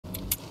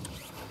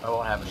I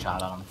won't have a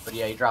shot on him. But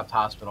yeah, he dropped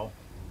hospital.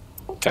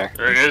 Okay.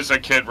 There is a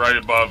kid right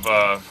above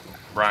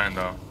Brian,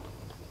 though.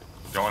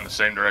 Going the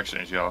same direction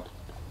as y'all.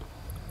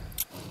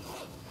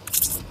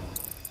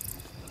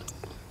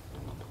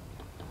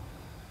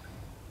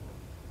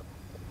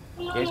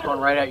 Yeah, he's going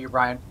right at you,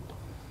 Brian.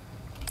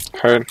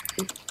 Heard.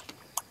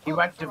 He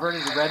went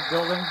diverted the red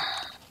building.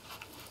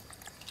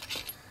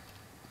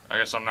 I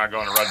guess I'm not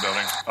going to red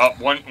building. Oh,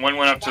 one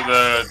went up to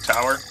the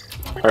tower.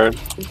 Heard.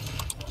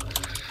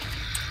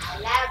 I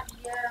love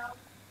you.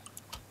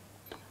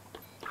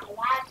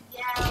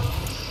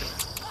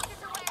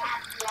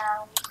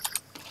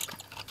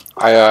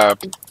 I love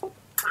you.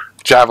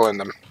 I javelin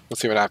them.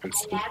 Let's see what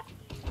happens. I love you.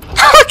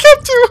 I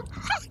killed two!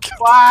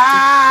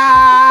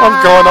 Wow!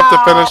 I'm going up to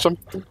finish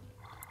them.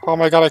 Oh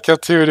my god, I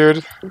killed two,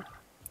 dude.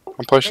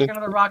 I'm pushing. Take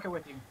another rocket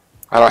with you.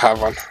 I don't have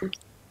one.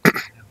 I'm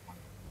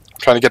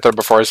trying to get there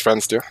before his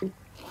friends do.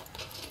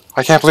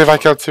 I can't believe I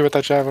killed two with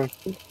that javelin.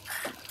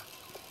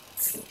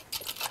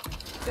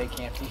 They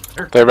can't be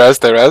there. They rezzed,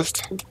 they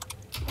rezzed.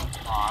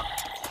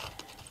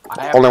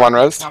 I have Only one to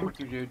res? come with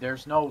you, dude.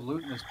 There's no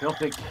loot in this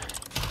building.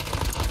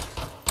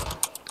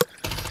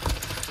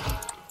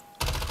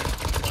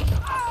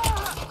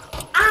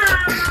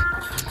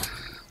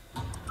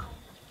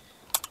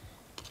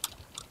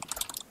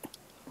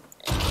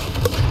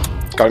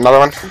 Got another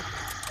one.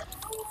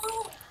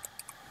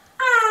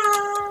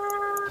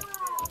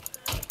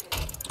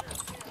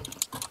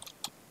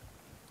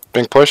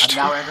 Being pushed.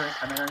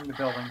 I'm entering the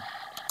building.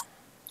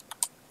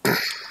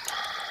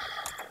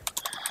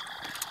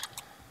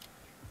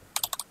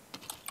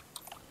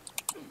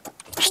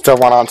 Still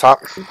one on top.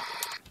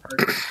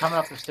 Coming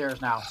up the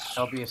stairs now.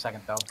 There'll be a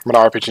second though. I'm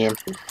gonna RPG him.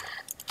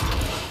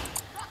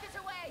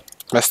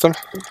 Missed him.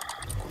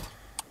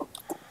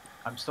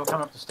 I'm still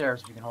coming up the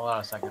stairs if you can hold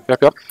out a second.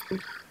 Yep, yep.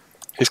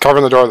 He's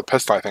covering the door with a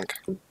pistol, I think.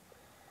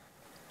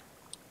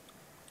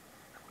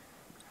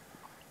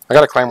 I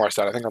got a claymore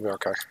set. I think I'll be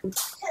okay.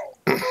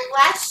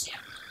 Bless you.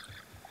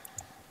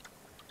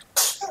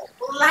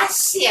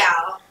 Bless you.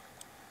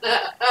 Am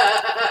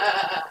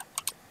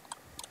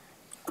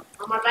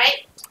I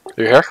right?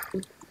 You here?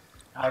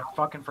 I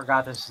fucking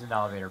forgot this is an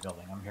elevator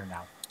building. I'm here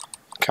now.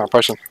 Okay, I'm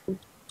pushing.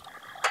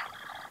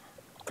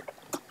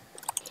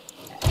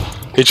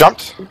 He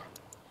jumped.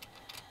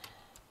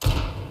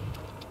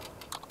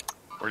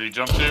 Where do you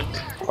jump to?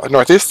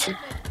 Northeast.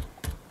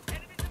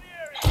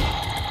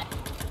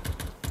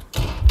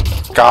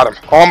 Got him.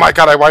 Oh my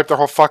god, I wiped their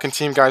whole fucking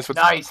team, guys, with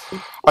Nice.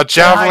 a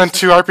Javelin, Nice.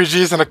 2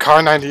 RPGs, and a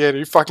Kar98. Are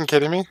you fucking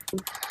kidding me?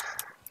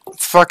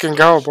 Let's fucking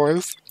go,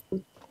 boys.